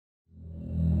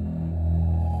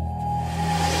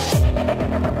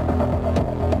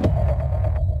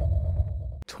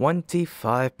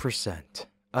25%,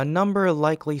 a number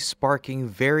likely sparking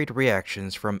varied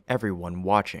reactions from everyone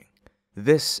watching.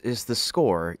 This is the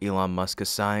score Elon Musk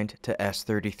assigned to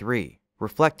S33,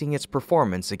 reflecting its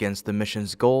performance against the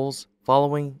mission's goals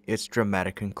following its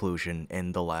dramatic conclusion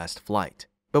in the last flight.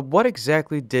 But what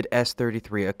exactly did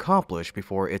S33 accomplish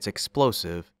before its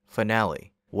explosive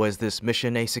finale? Was this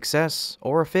mission a success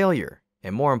or a failure?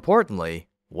 And more importantly,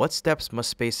 what steps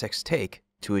must SpaceX take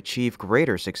to achieve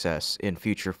greater success in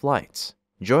future flights?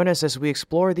 Join us as we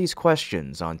explore these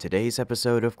questions on today's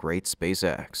episode of Great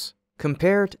SpaceX.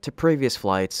 Compared to previous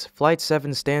flights, Flight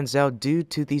 7 stands out due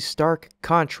to the stark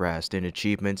contrast in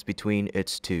achievements between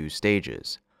its two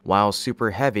stages. While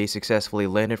Super Heavy successfully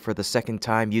landed for the second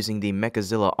time using the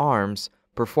Mechazilla arms,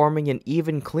 performing an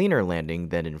even cleaner landing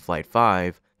than in Flight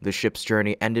 5, the ship's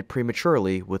journey ended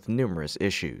prematurely with numerous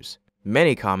issues.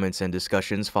 Many comments and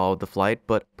discussions followed the flight,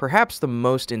 but perhaps the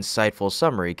most insightful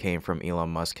summary came from Elon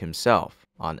Musk himself.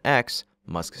 On X,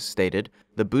 Musk stated,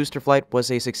 "The booster flight was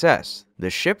a success.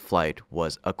 The ship flight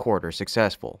was a quarter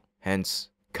successful, hence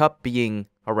cup being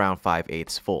around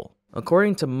 5/8 full."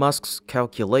 According to Musk's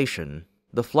calculation,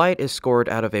 the flight is scored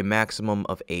out of a maximum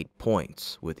of 8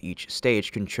 points, with each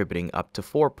stage contributing up to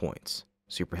 4 points.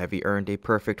 Super Heavy earned a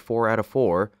perfect 4 out of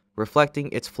 4,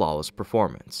 reflecting its flawless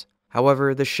performance.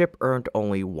 However, the ship earned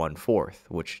only 1/4,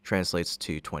 which translates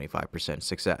to 25%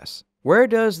 success. Where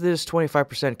does this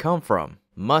 25% come from?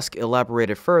 Musk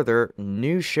elaborated further.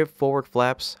 New ship forward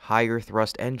flaps, higher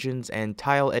thrust engines, and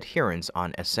tile adherence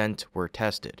on ascent were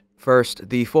tested. First,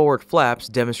 the forward flaps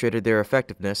demonstrated their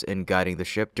effectiveness in guiding the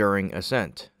ship during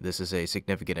ascent. This is a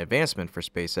significant advancement for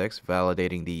SpaceX,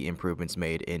 validating the improvements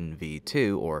made in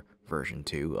V2, or version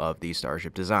 2, of the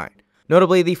Starship design.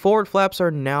 Notably, the forward flaps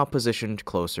are now positioned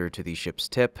closer to the ship's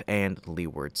tip and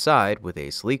leeward side with a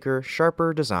sleeker,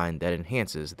 sharper design that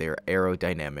enhances their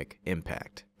aerodynamic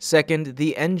impact. Second,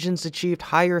 the engines achieved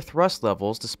higher thrust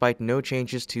levels despite no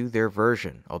changes to their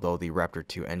version. Although the Raptor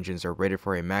 2 engines are rated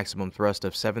for a maximum thrust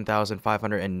of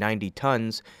 7,590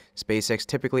 tons, SpaceX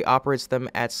typically operates them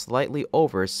at slightly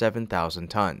over 7,000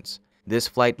 tons. This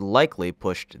flight likely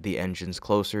pushed the engines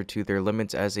closer to their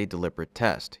limits as a deliberate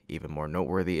test. Even more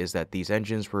noteworthy is that these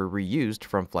engines were reused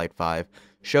from Flight 5,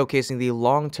 showcasing the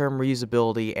long-term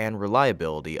reusability and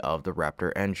reliability of the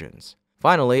Raptor engines.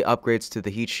 Finally, upgrades to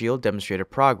the heat shield demonstrated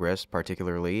progress,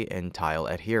 particularly in tile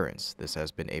adherence. This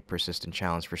has been a persistent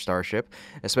challenge for Starship,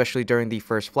 especially during the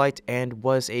first flight, and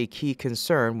was a key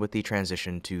concern with the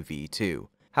transition to V2.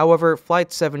 However,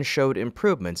 Flight 7 showed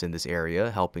improvements in this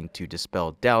area, helping to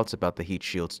dispel doubts about the heat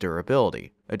shield's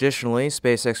durability. Additionally,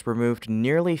 SpaceX removed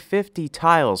nearly 50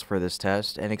 tiles for this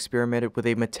test and experimented with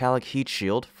a metallic heat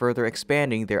shield, further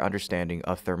expanding their understanding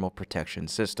of thermal protection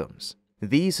systems.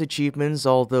 These achievements,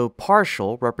 although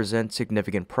partial, represent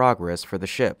significant progress for the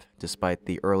ship. Despite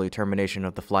the early termination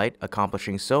of the flight,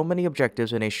 accomplishing so many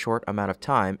objectives in a short amount of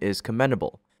time is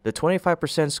commendable. The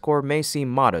 25% score may seem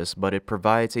modest, but it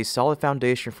provides a solid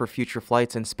foundation for future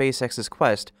flights in SpaceX's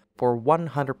quest for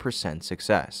 100%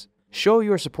 success. Show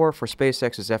your support for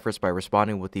SpaceX's efforts by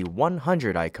responding with the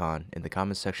 100 icon in the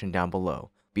comment section down below.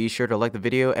 Be sure to like the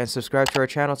video and subscribe to our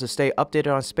channel to stay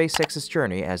updated on SpaceX's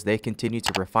journey as they continue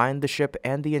to refine the ship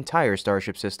and the entire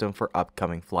Starship system for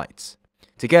upcoming flights.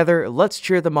 Together, let's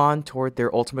cheer them on toward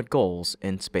their ultimate goals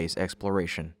in space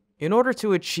exploration. In order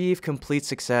to achieve complete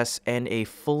success and a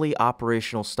fully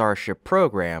operational Starship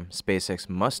program, SpaceX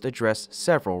must address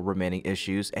several remaining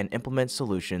issues and implement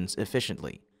solutions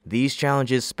efficiently. These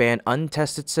challenges span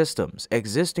untested systems,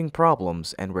 existing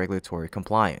problems, and regulatory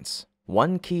compliance.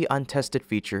 One key untested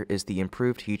feature is the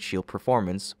improved heat shield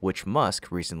performance, which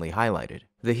Musk recently highlighted.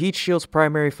 The heat shield's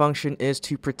primary function is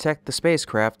to protect the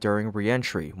spacecraft during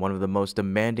re-entry, one of the most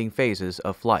demanding phases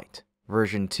of flight.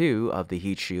 Version 2 of the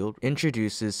heat shield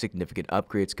introduces significant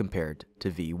upgrades compared to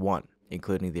V1,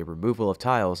 including the removal of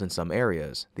tiles in some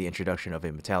areas, the introduction of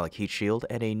a metallic heat shield,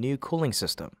 and a new cooling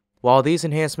system. While these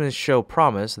enhancements show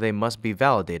promise, they must be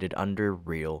validated under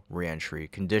real re-entry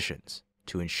conditions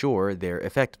to ensure their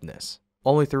effectiveness.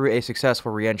 Only through a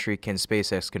successful re-entry can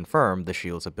SpaceX confirm the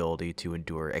shield's ability to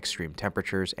endure extreme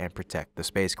temperatures and protect the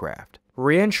spacecraft.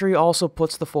 Re-entry also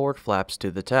puts the forward flaps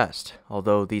to the test.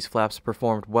 Although these flaps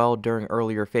performed well during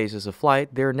earlier phases of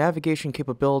flight, their navigation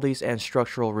capabilities and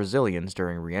structural resilience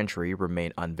during re-entry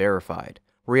remain unverified.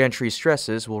 Re-entry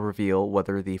stresses will reveal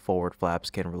whether the forward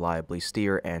flaps can reliably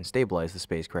steer and stabilize the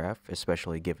spacecraft,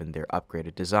 especially given their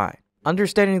upgraded design.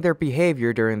 Understanding their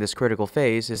behavior during this critical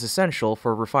phase is essential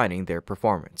for refining their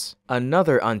performance.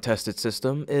 Another untested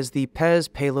system is the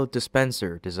PEZ payload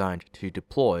dispenser, designed to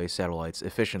deploy satellites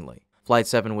efficiently. Flight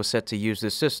 7 was set to use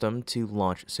this system to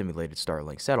launch simulated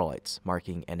Starlink satellites,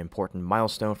 marking an important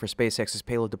milestone for SpaceX's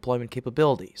payload deployment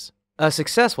capabilities. A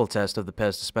successful test of the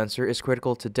PEZ dispenser is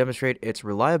critical to demonstrate its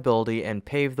reliability and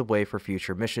pave the way for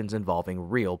future missions involving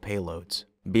real payloads.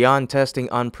 Beyond testing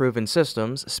unproven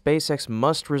systems, SpaceX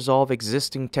must resolve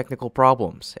existing technical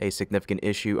problems. A significant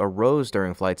issue arose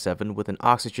during Flight 7 with an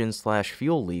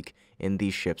oxygen/fuel leak in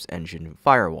the ship's engine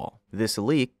firewall. This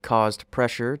leak caused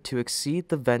pressure to exceed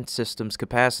the vent system's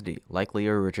capacity, likely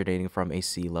originating from a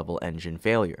sea-level engine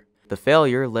failure. The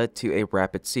failure led to a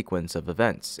rapid sequence of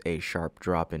events: a sharp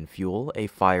drop in fuel, a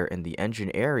fire in the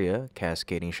engine area,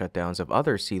 cascading shutdowns of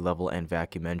other sea-level and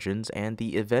vacuum engines, and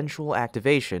the eventual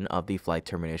activation of the flight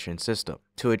termination system.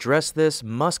 To address this,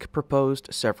 Musk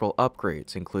proposed several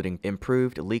upgrades, including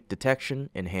improved leak detection,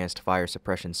 enhanced fire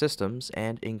suppression systems,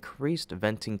 and increased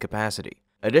venting capacity.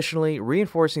 Additionally,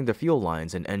 reinforcing the fuel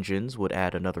lines and engines would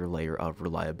add another layer of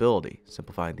reliability.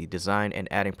 Simplifying the design and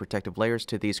adding protective layers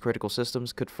to these critical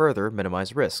systems could further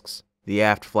minimize risks. The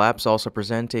aft flaps also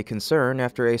present a concern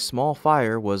after a small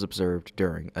fire was observed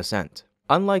during ascent.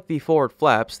 Unlike the forward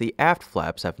flaps, the aft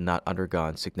flaps have not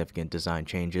undergone significant design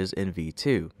changes in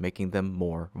V2, making them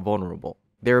more vulnerable.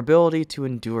 Their ability to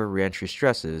endure reentry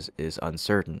stresses is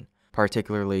uncertain,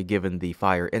 particularly given the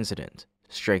fire incident.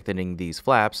 Strengthening these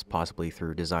flaps, possibly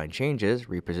through design changes,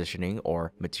 repositioning,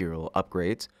 or material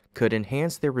upgrades, could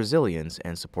enhance their resilience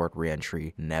and support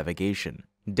reentry navigation.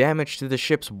 Damage to the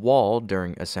ship's wall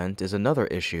during ascent is another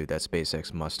issue that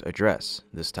SpaceX must address.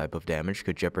 This type of damage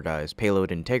could jeopardize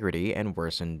payload integrity and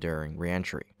worsen during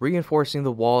reentry. Reinforcing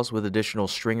the walls with additional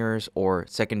stringers or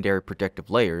secondary protective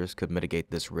layers could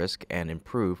mitigate this risk and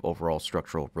improve overall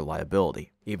structural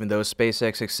reliability. Even though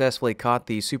SpaceX successfully caught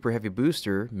the Super Heavy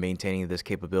booster, maintaining this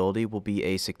capability will be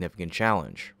a significant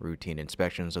challenge. Routine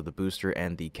inspections of the booster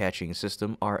and the catching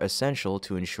system are essential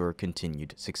to ensure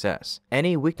continued success.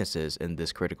 Any weaknesses in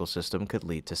this critical system could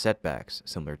lead to setbacks,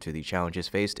 similar to the challenges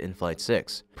faced in Flight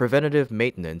 6. Preventative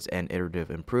maintenance and iterative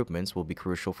improvements will be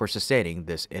crucial for sustaining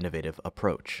this innovative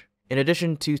approach. In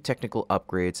addition to technical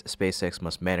upgrades, SpaceX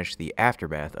must manage the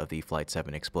aftermath of the Flight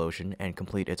 7 explosion and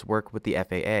complete its work with the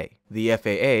FAA. The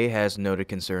FAA has noted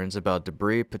concerns about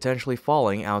debris potentially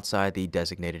falling outside the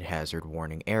designated hazard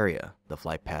warning area. The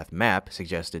flight path map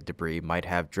suggested debris might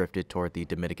have drifted toward the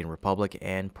Dominican Republic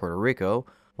and Puerto Rico,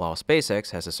 while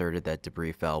SpaceX has asserted that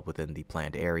debris fell within the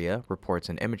planned area. Reports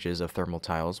and images of thermal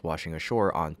tiles washing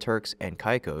ashore on Turks and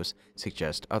Caicos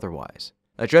suggest otherwise.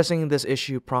 Addressing this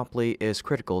issue promptly is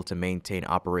critical to maintain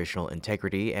operational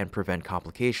integrity and prevent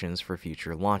complications for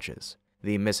future launches.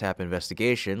 The mishap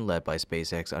investigation, led by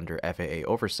SpaceX under FAA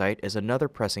oversight, is another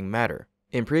pressing matter.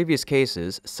 In previous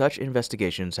cases, such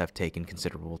investigations have taken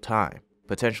considerable time,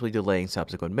 potentially delaying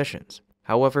subsequent missions.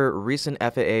 However, recent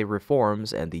FAA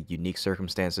reforms and the unique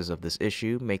circumstances of this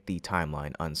issue make the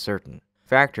timeline uncertain.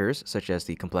 Factors such as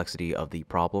the complexity of the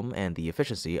problem and the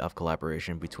efficiency of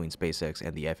collaboration between SpaceX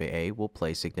and the FAA will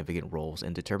play significant roles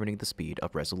in determining the speed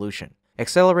of resolution.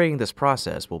 Accelerating this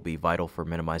process will be vital for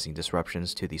minimizing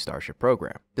disruptions to the Starship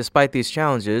program. Despite these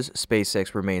challenges,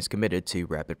 SpaceX remains committed to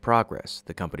rapid progress.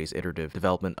 The company's iterative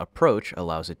development approach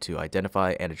allows it to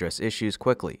identify and address issues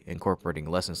quickly, incorporating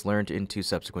lessons learned into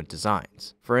subsequent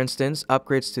designs. For instance,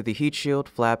 upgrades to the heat shield,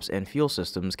 flaps, and fuel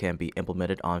systems can be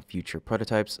implemented on future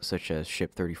prototypes such as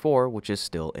Ship 34, which is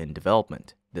still in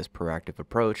development. This proactive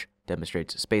approach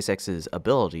demonstrates SpaceX's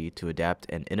ability to adapt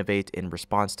and innovate in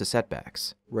response to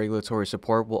setbacks. Regulatory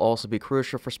support will also be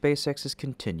crucial for SpaceX's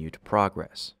continued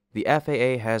progress. The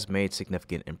FAA has made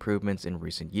significant improvements in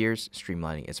recent years,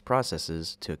 streamlining its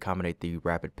processes to accommodate the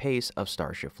rapid pace of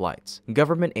Starship flights.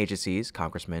 Government agencies,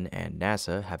 congressmen, and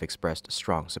NASA have expressed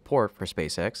strong support for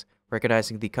SpaceX,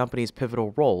 recognizing the company's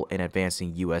pivotal role in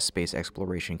advancing U.S. space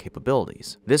exploration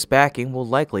capabilities. This backing will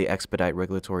likely expedite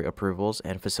regulatory approvals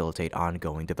and facilitate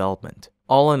ongoing development.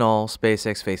 All in all,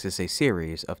 SpaceX faces a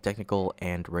series of technical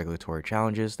and regulatory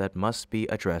challenges that must be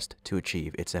addressed to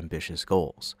achieve its ambitious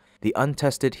goals. The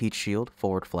untested heat shield,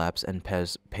 forward flaps, and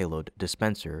PEZ payload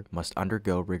dispenser must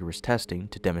undergo rigorous testing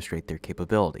to demonstrate their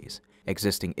capabilities.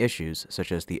 Existing issues,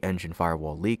 such as the engine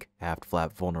firewall leak, aft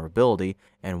flap vulnerability,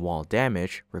 and wall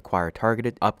damage, require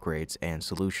targeted upgrades and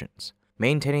solutions.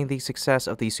 Maintaining the success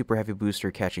of the Super Heavy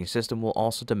booster catching system will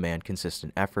also demand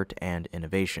consistent effort and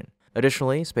innovation.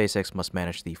 Additionally, SpaceX must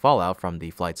manage the fallout from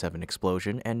the Flight 7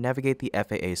 explosion and navigate the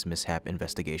FAA's mishap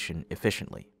investigation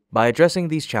efficiently. By addressing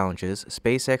these challenges,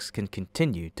 SpaceX can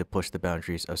continue to push the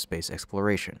boundaries of space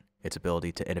exploration. Its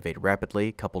ability to innovate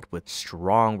rapidly, coupled with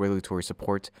strong regulatory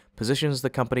support, positions the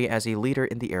company as a leader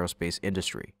in the aerospace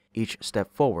industry. Each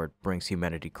step forward brings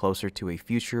humanity closer to a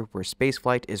future where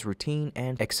spaceflight is routine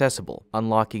and accessible,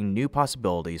 unlocking new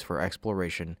possibilities for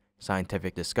exploration,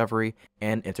 scientific discovery,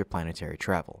 and interplanetary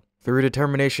travel. Through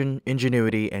determination,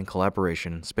 ingenuity, and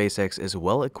collaboration, SpaceX is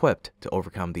well equipped to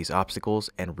overcome these obstacles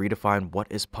and redefine what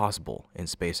is possible in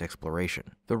space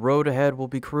exploration. The road ahead will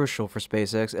be crucial for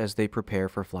SpaceX as they prepare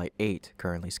for Flight 8,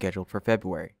 currently scheduled for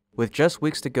February. With just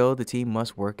weeks to go, the team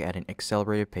must work at an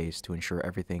accelerated pace to ensure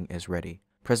everything is ready.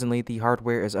 Presently, the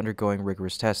hardware is undergoing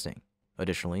rigorous testing.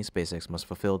 Additionally, SpaceX must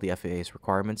fulfill the FAA's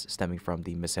requirements stemming from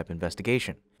the mishap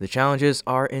investigation. The challenges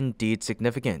are indeed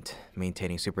significant,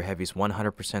 maintaining Super Heavy's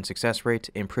 100% success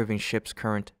rate, improving ship's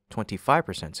current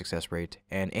 25% success rate,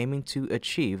 and aiming to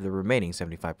achieve the remaining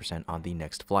 75% on the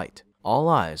next flight. All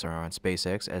eyes are on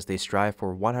SpaceX as they strive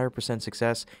for 100%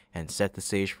 success and set the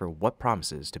stage for what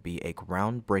promises to be a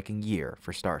groundbreaking year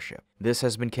for Starship. This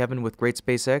has been Kevin with Great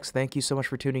SpaceX. Thank you so much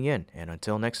for tuning in, and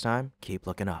until next time, keep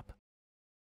looking up.